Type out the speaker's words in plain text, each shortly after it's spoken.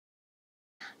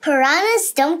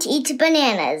Piranhas Don't Eat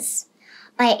Bananas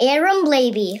by Aaron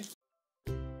Blabey.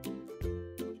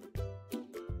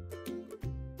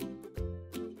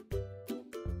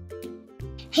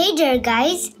 Hey there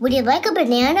guys, would you like a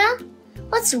banana?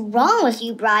 What's wrong with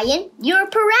you, Brian? You're a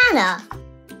piranha.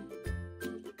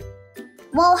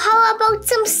 Well, how about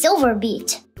some silver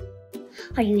beet?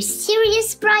 Are you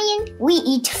serious, Brian? We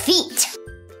eat feet.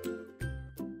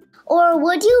 Or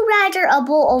would you rather a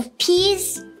bowl of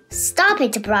peas? Stop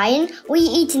it, Brian. We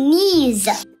eat knees.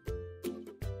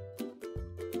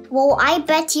 Well, I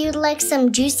bet you'd like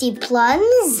some juicy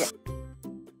plums.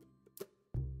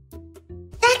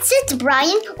 That's it,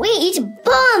 Brian. We eat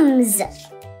bums.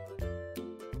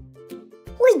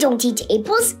 We don't eat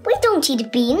apples. We don't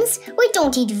eat beans. We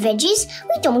don't eat veggies.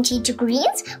 We don't eat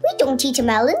greens. We don't eat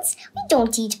melons. We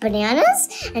don't eat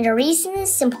bananas. And the reason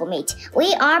is simple, mate.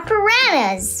 We are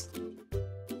piranhas.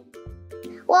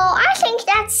 Well, I think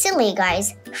that's silly,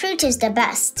 guys. Fruit is the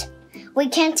best. We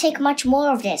can't take much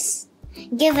more of this.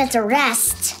 Give it a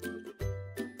rest.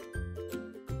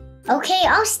 Okay,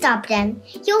 I'll stop then.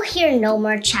 You'll hear no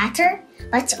more chatter,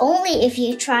 but only if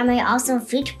you try my awesome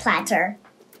fruit platter.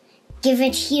 Give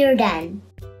it here then.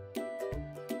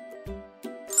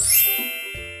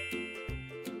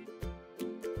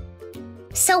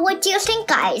 So what do you think,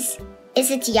 guys? Is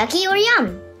it yucky or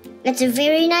yum? It's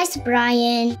very nice,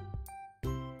 Brian.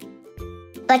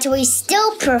 But we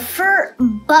still prefer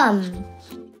bum.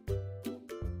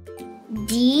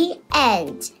 The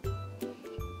end.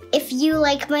 If you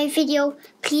like my video,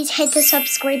 please hit the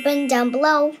subscribe button down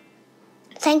below.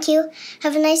 Thank you.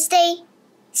 Have a nice day.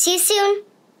 See you soon.